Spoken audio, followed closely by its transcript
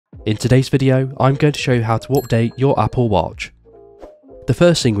In today's video, I'm going to show you how to update your Apple Watch. The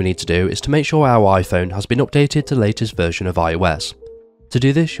first thing we need to do is to make sure our iPhone has been updated to the latest version of iOS. To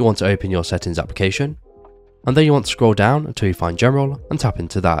do this, you want to open your settings application, and then you want to scroll down until you find General and tap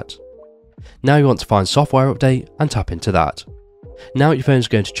into that. Now you want to find Software Update and tap into that. Now your phone is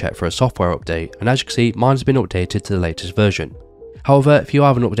going to check for a software update, and as you can see, mine has been updated to the latest version. However, if you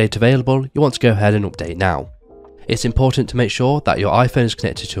have an update available, you want to go ahead and update now. It's important to make sure that your iPhone is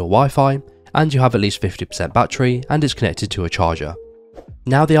connected to a Wi-Fi and you have at least 50% battery and is connected to a charger.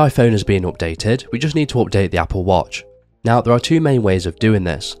 Now the iPhone has been updated, we just need to update the Apple Watch. Now there are two main ways of doing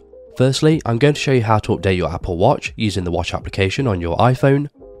this. Firstly, I'm going to show you how to update your Apple Watch using the Watch application on your iPhone,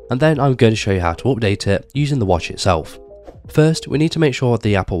 and then I'm going to show you how to update it using the watch itself. First, we need to make sure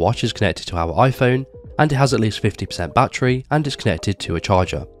the Apple Watch is connected to our iPhone and it has at least 50% battery and is connected to a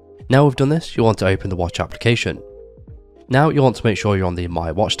charger. Now we've done this, you want to open the Watch application. Now you want to make sure you're on the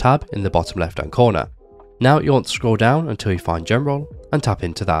My Watch tab in the bottom left hand corner. Now you want to scroll down until you find General and tap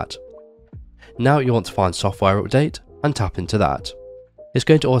into that. Now you want to find Software Update and tap into that. It's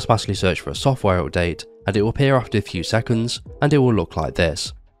going to automatically search for a software update and it will appear after a few seconds and it will look like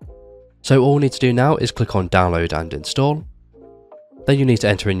this. So all we need to do now is click on Download and Install. Then you need to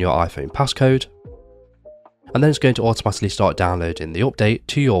enter in your iPhone passcode, and then it's going to automatically start downloading the update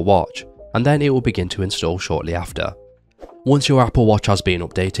to your watch, and then it will begin to install shortly after. Once your Apple Watch has been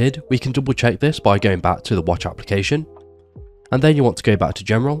updated, we can double check this by going back to the Watch application, and then you want to go back to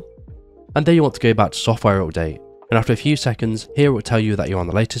General, and then you want to go back to Software Update, and after a few seconds, here it will tell you that you're on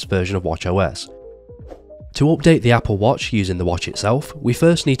the latest version of watchOS. To update the Apple Watch using the watch itself, we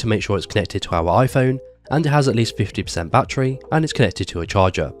first need to make sure it's connected to our iPhone, and it has at least 50% battery, and it's connected to a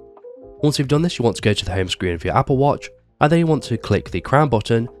charger. Once you've done this, you want to go to the home screen of your Apple Watch, and then you want to click the crown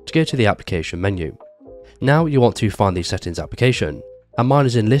button to go to the application menu. Now you want to find the settings application, and mine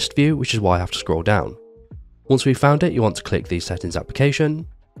is in list view, which is why I have to scroll down. Once we've found it, you want to click the settings application,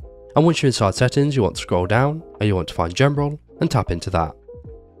 and once you're inside settings, you want to scroll down, and you want to find General, and tap into that.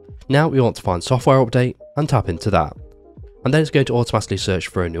 Now we want to find Software Update, and tap into that. And then it's going to automatically search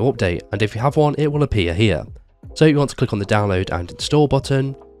for a new update, and if you have one, it will appear here. So you want to click on the Download and Install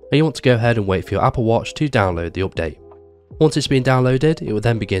button, and you want to go ahead and wait for your Apple Watch to download the update. Once it's been downloaded, it will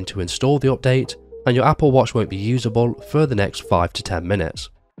then begin to install the update, and your Apple Watch won't be usable for the next 5 to 10 minutes.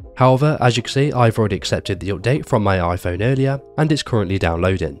 However, as you can see, I've already accepted the update from my iPhone earlier, and it's currently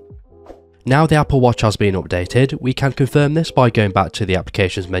downloading. Now the Apple Watch has been updated, we can confirm this by going back to the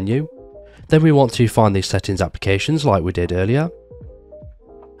applications menu. Then we want to find the settings applications like we did earlier.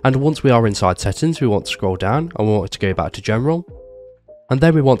 And once we are inside settings, we want to scroll down and we want to go back to General. And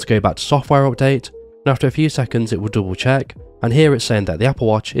then we want to go back to Software Update, and after a few seconds it will double check, and here it's saying that the Apple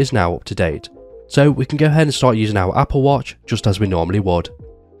Watch is now up to date. So we can go ahead and start using our Apple Watch just as we normally would.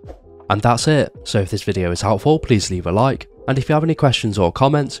 And that's it. So if this video is helpful, please leave a like, and if you have any questions or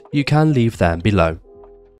comments, you can leave them below.